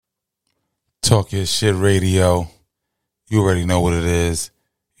Talk Your Shit Radio. You already know what it is.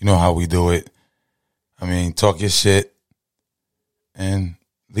 You know how we do it. I mean, talk your shit and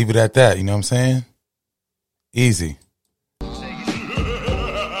leave it at that. You know what I'm saying? Easy.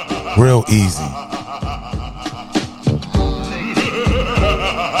 Real easy.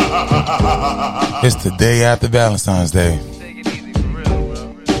 It's the day after Valentine's Day.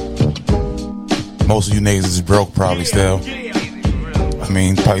 Most of you niggas is broke probably still. I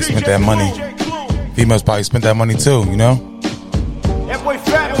mean, probably spent that money. Females probably spent that money too, you know?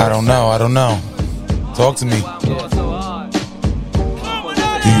 I don't know. Talk to me.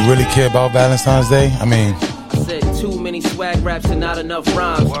 Do you really care about Valentine's Day? I mean, too many swag raps and not enough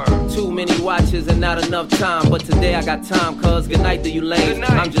rhymes. Too many watches and not enough time. But today I got time, cuz good night to you lanes.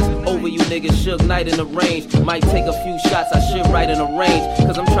 I'm just over you niggas, shook night in the range. Might take a few shots, I should write in the range.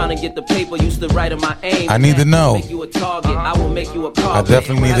 Cause I'm trying to get the paper, used to write in my aim. I need to know. Make you a target, I will make you a target. I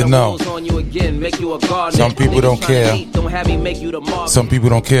definitely need to know. Some people don't care. Some people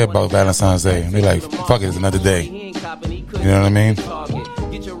don't care about Valentine's Day. They like, fuck it, it's another day. You know what I mean?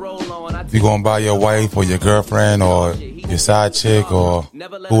 You gonna buy your wife or your girlfriend or your side chick or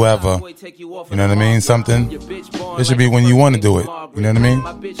whoever, you know what I mean? Something. It should be when you want to do it. You know what I mean?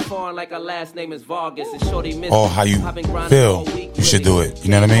 Or how you feel you should do it. You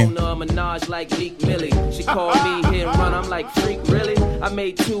know what I mean? I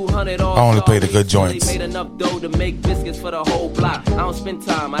only play the good joints. I don't spend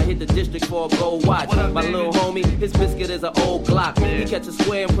time. I hit the district for a gold watch. My little homie, his biscuit is an old Glock. He catch a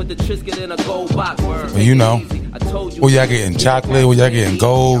square and put the Triscuit in a gold box. Well, you know, where y'all getting chocolate, where y'all getting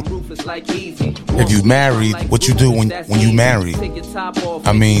gold. If you married, what you do when you married?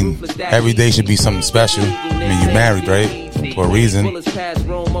 I mean, every day should be something special. I mean, you married, right? For a reason.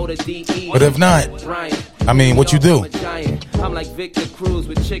 But if not, I mean, what you do?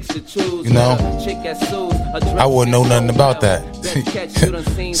 You know, I wouldn't know nothing about that.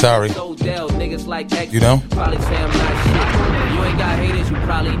 Sorry. You know?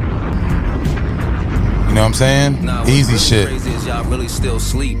 You know what I'm saying? Easy shit. Y'all really still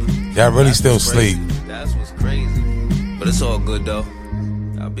sleep. That's what's crazy. But it's all good though.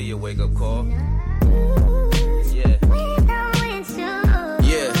 I'll be your wake up call.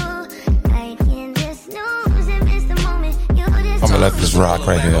 Yeah. I'm gonna let this rock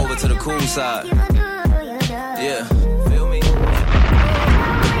right here. Over to the cool side. Yeah. Feel me?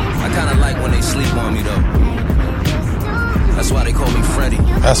 I kinda like when they sleep on me though. That's why they call me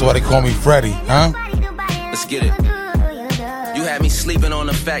Freddy. Huh? Let's get it. You had me sleeping on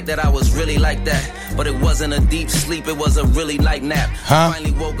the fact that I was really like that. But it wasn't a deep sleep, it was a really light nap. Huh?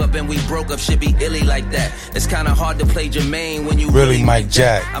 Finally woke up and we broke up, shit be illy like that. It's kinda hard to play Jermaine when you really Mike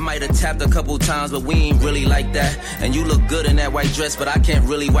Jack. I might have tapped a couple times, but we ain't really like that. And you look good in that white dress, but I can't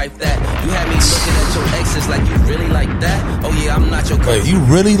really wipe that. You had me looking at your exes like you really like that. Oh yeah, I'm not your Wait, you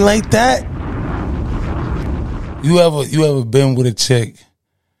really like that? You ever been with a chick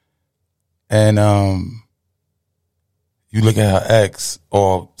and you look at her ex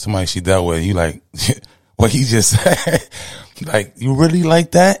or somebody she dealt with, you like, what he just said, like, you really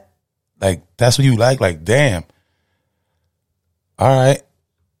like that? Like, that's what you like? Like, damn. All right.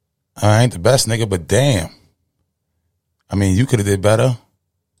 I ain't the best nigga, but damn. I mean, you could have did better.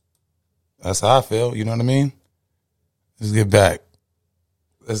 That's how I feel, you know what I mean? Let's get back.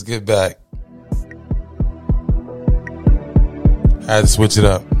 I had to switch it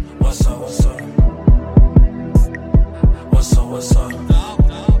up. What's up?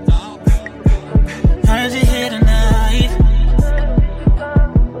 Heard you here tonight.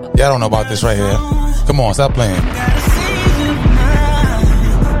 Y'all don't know about this right here. Come on, stop playing.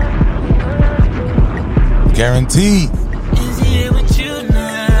 Guaranteed. Is here with you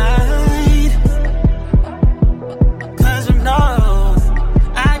tonight? 'Cause you know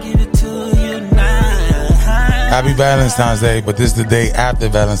I give it to you now. Happy Valentine's Day, but this is the day after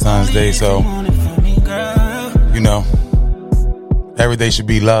Valentine's Day, so you know, every day should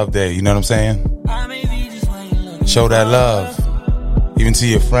be love day, you know what I'm saying? Show that love, even to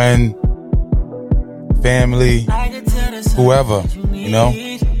your friend, family, whoever, you know,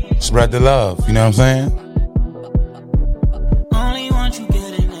 spread the love, you know what I'm saying?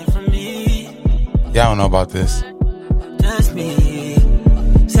 Y'all don't know about this. Just me,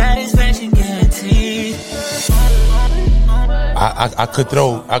 satisfaction guaranteed. I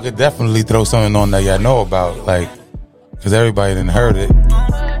could definitely throw something on that y'all know about, like, cause everybody done heard it.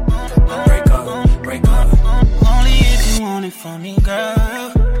 Break up. Only if you want it from me,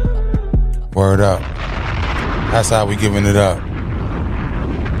 girl. Word up. That's how we giving it up.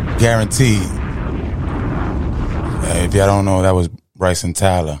 Guaranteed. If y'all don't know, that was Bryson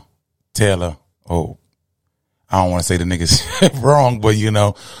Tyler. Taylor. Oh, I don't want to say the nigga's wrong, but you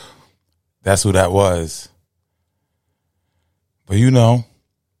know, that's who that was. But you know,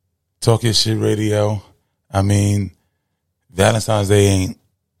 Talk Your Shit Radio. I mean, Valentine's Day ain't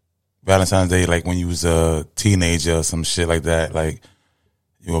Valentine's Day like when you was a teenager or some shit like that. Like,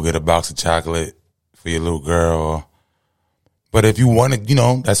 you gonna get a box of chocolate for your little girl. But if you want it, you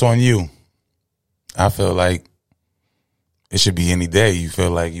know, that's on you. I feel like it should be any day you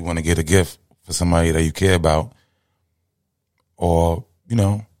feel like you want to get a gift for somebody that you care about, or, you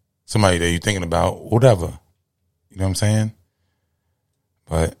know, somebody that you're thinking about, whatever. You know what I'm saying?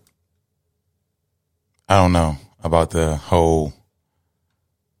 But I don't know about the whole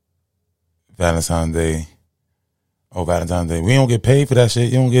Valentine's Day. Oh, Valentine's Day. We don't get paid for that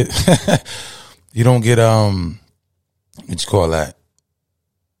shit. You don't get you don't get what you call that?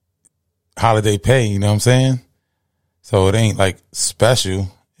 Holiday pay, you know what I'm saying? So it ain't like special.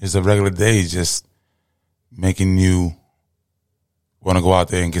 It's a regular day just making you want to go out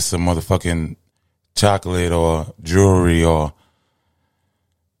there and get some motherfucking chocolate or jewelry or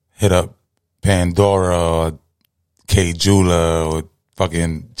hit up Pandora or K. Jula or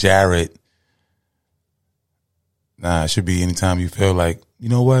fucking Jared. Nah, it should be anytime you feel like, you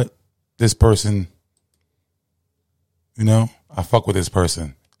know what? This person, you know, I fuck with this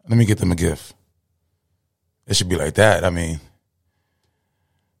person. Let me get them a gift. It should be like that. I mean,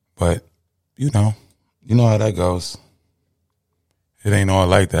 but you know how that goes. It ain't all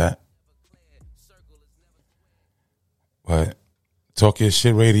like that. But Talk Your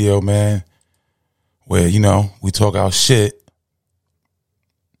Shit Radio, man, where, you know, we talk our shit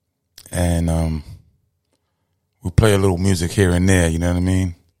and we play a little music here and there, you know what I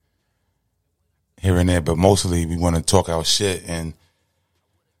mean? Here and there, but mostly we want to talk our shit and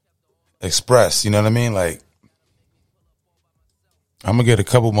express, you know what I mean? Like, I'm going to get a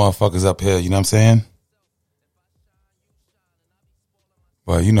couple motherfuckers up here, you know what I'm saying?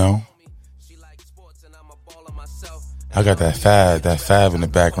 But, you know, I got that fab in the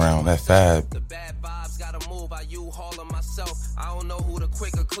background, that fab.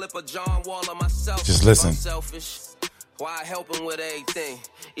 Just listen. Why I help them with everything?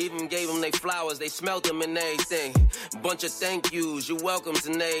 Even gave them they flowers, they smelled them and everything. Bunch of thank yous, you welcomes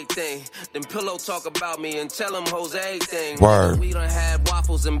and everything. Then Pillow talk about me and tell them hoes everything. Word. We done had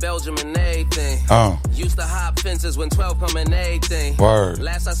waffles in Belgium and everything. Used to hop fences when 12 come and everything. Word.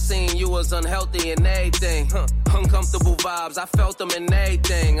 Last I seen you was unhealthy and everything. Uncomfortable vibes, I felt them in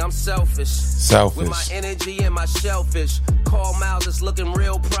everything. I'm selfish. With my energy and my shellfish. Call Miles, it's looking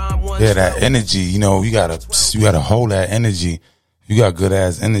real prime one. Yeah, that energy, you know, you gotta hold that energy. You got good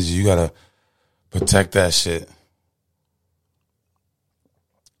ass energy. You gotta protect that shit.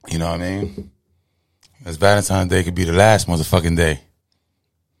 You know what I mean? Because Valentine's Day could be the last motherfucking day.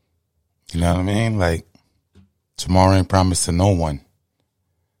 You know what I mean? Like, tomorrow ain't promised to no one.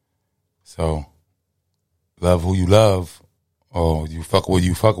 So, love who you love, or you fuck with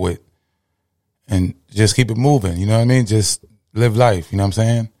you fuck with, and just keep it moving. You know what I mean? Just live life. You know what I'm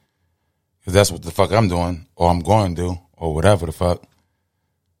saying? Because that's what the fuck I'm doing, or I'm going to do, or whatever the fuck.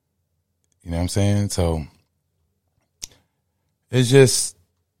 You know what I'm saying? So, it's just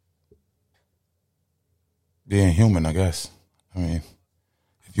being human, I guess. I mean,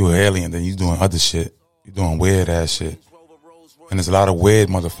 if you're an alien, then you're doing other shit. You're doing weird ass shit. And there's a lot of weird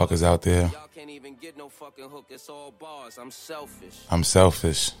motherfuckers out there. Y'all can't even get no fucking hook. It's all bars. I'm selfish. I'm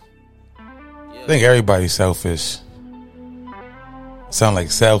selfish. I think everybody's selfish. Sound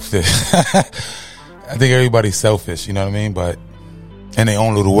like selfish. I think everybody's selfish, you know what I mean? But in their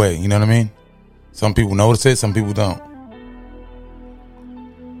own little way, you know what I mean? Some people notice it, some people don't.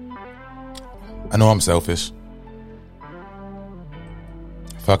 I know I'm selfish.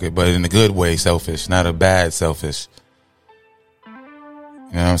 Fuck it, but in a good way selfish, not a bad selfish. You know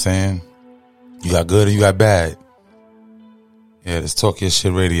what I'm saying? You got good or you got bad. Yeah, let's Talk Your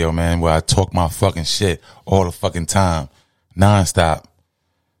Shit Radio, man, where I talk my fucking shit all the fucking time. Non-stop.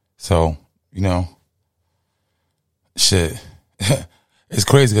 So, you know, shit. It's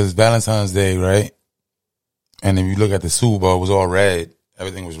crazy because it's Valentine's Day, right? And if you look at the Super Bowl, it was all red.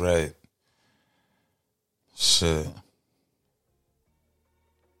 Everything was red. Shit.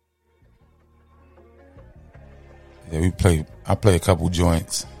 Yeah, I play a couple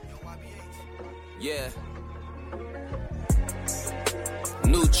joints. Yeah.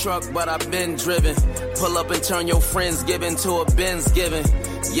 New truck, but I've been driven. Pull up and turn your friends giving to a Benz giving.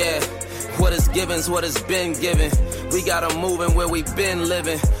 Yeah, what is given's what has been given. We got 'em moving where we been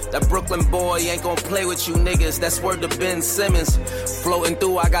living. That Brooklyn boy ain't gon' play with you niggas. That's word to Ben Simmons. Floating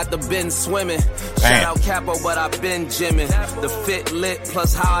through, I got the Ben swimming. Shout out Capo, but I been gymming. The fit lit,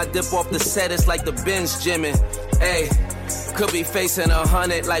 plus how I dip off the set, it's like the Ben's gymming. Hey, could be facing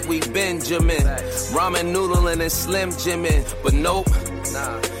 100 like we Benjamin. Ramen noodling and Slim Jimin, but nope.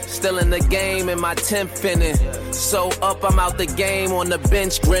 Still in the game in my 10th inning. So up, I'm out the game on the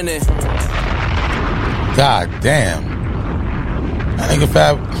bench grinning. God damn. That nigga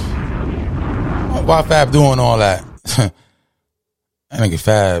Fab. Why Fab doing all that? That nigga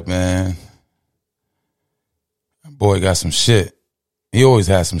Fab, man. That boy got some shit. He always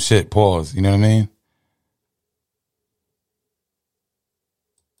has some shit, pause. You know what I mean?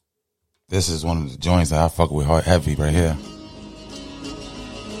 This is one of the joints that I fuck with hard heavy right here.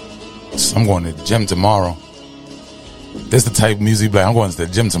 I'm going to the gym tomorrow. This the type of music like I'm going to the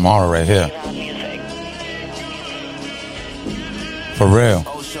gym tomorrow right here. For real.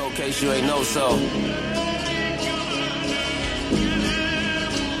 Oh, showcase you ain't know so.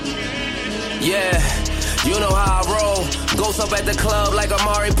 Yeah, you know how I roll. Ghost up at the club like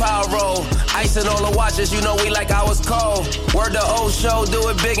Amari Power roll. Icing all the watches, you know we like I was cold. Word to old show, do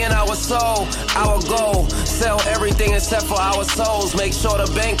it big in our soul. Our goal, sell everything except for our souls. Make sure the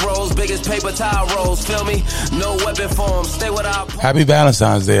bank rolls, biggest paper towel rolls. Feel me? No weapon form, stay with our... Happy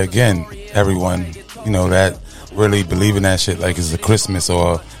Valentine's Day again, everyone. You know that really believe in that shit like it's a Christmas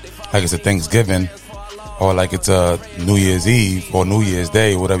or like it's a Thanksgiving or like it's a New Year's Eve or New Year's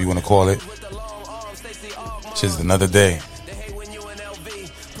Day, whatever you want to call it. Shit's another day.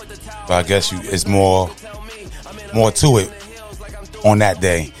 But I guess it's more to it on that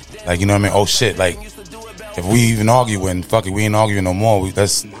day. Like, you know what I mean? Oh shit, like if we even arguing, fuck it, we ain't arguing no more.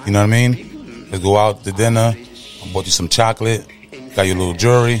 That's, you know what I mean? Let's go out to dinner. I bought you some chocolate, got your little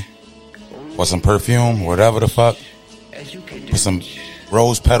jewelry, or some perfume, whatever the fuck. Put some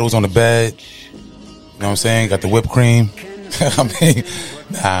rose petals on the bed. You know what I'm saying? Got the whipped cream. I mean,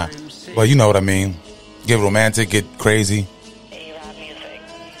 nah. But you know what I mean. Get romantic, get crazy.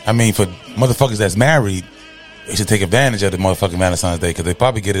 I mean, for motherfuckers that's married, they should take advantage of the motherfucking Valentine's Day because they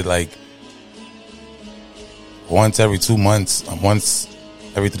probably get it like once every 2 months, once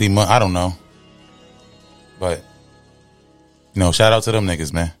every 3 months. I don't know. But, you know, shout out to them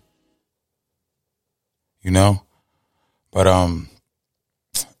niggas, man. You know? But,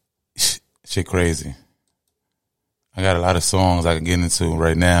 shit crazy. I got a lot of songs I can get into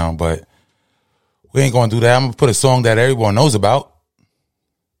right now, but we ain't gonna do that. I'm gonna put a song that everyone knows about.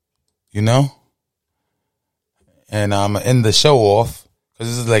 You know? And I'm gonna end the show off because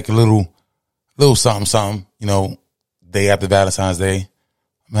this is like a little something, you know, day after Valentine's Day.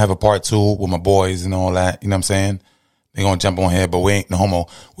 I'm gonna have a part 2 with my boys and all that. You know what I'm saying? They're gonna jump on here, but we ain't no homo.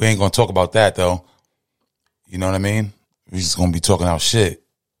 We ain't gonna talk about that though. You know what I mean? We're just gonna be talking about shit.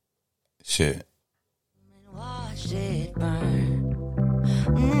 Shit. Watch it burn.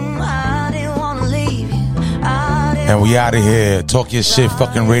 I didn't wanna leave you. And we out of here. Talk your shit,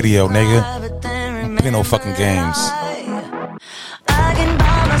 fucking radio, nigga. Don't play no fucking games. I can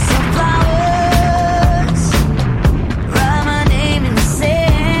buy myself flowers, write my name in the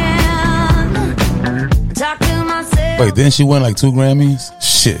sand, talk to myself. Wait, didn't she win like 2 Grammys?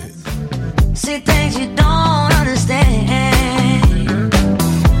 Shit. See things you don't understand.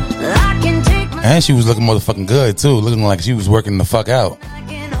 I can take my And she was looking motherfucking good too, looking like she was working the fuck out. I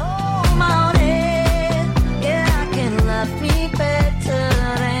can hold my own head. Yeah, I can love me better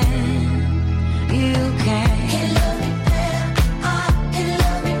than you can. Can love me better. I can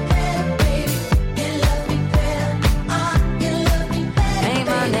love me better, baby. Can love me better. I can love me better. Paint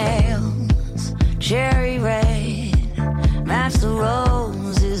my nails cherry red, match the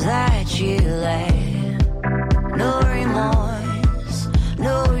roses that you laid. No remorse,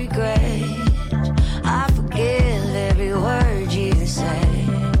 no regret. I forgive every word you say.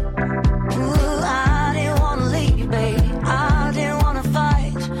 Ooh, I didn't wanna leave, baby. I didn't wanna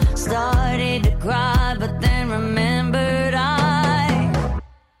fight. Started to cry, but then remembered I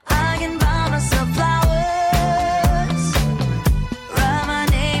can buy myself flowers, write my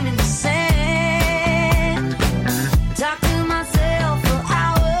name in the sand, talk to myself for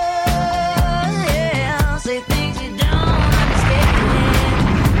hours, yeah, say things you don't understand.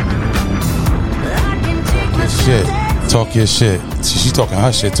 I can take my Shit. Talk your shit. She's talking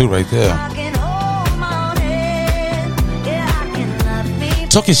her shit too right there. I can hold my own head. Yeah, I can love me.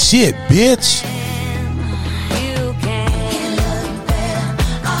 Talk your shit, bitch. You can love me better.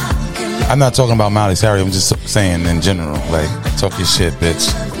 I can love I'm not talking about Miley Cyrus. I'm just saying in general. Like, talk your shit,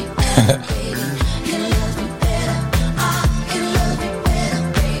 bitch.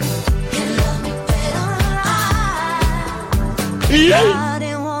 I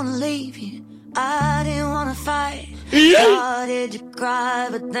didn't wanna leave you. I didn't wanna fight. Started to cry,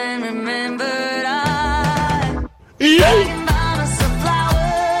 but then remembered I can buy myself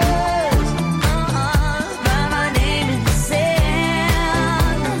flowers. Write my name in the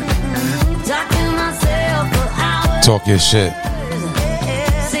sand. Talking myself for hours. Talk your shit.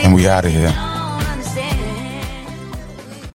 And we out of here.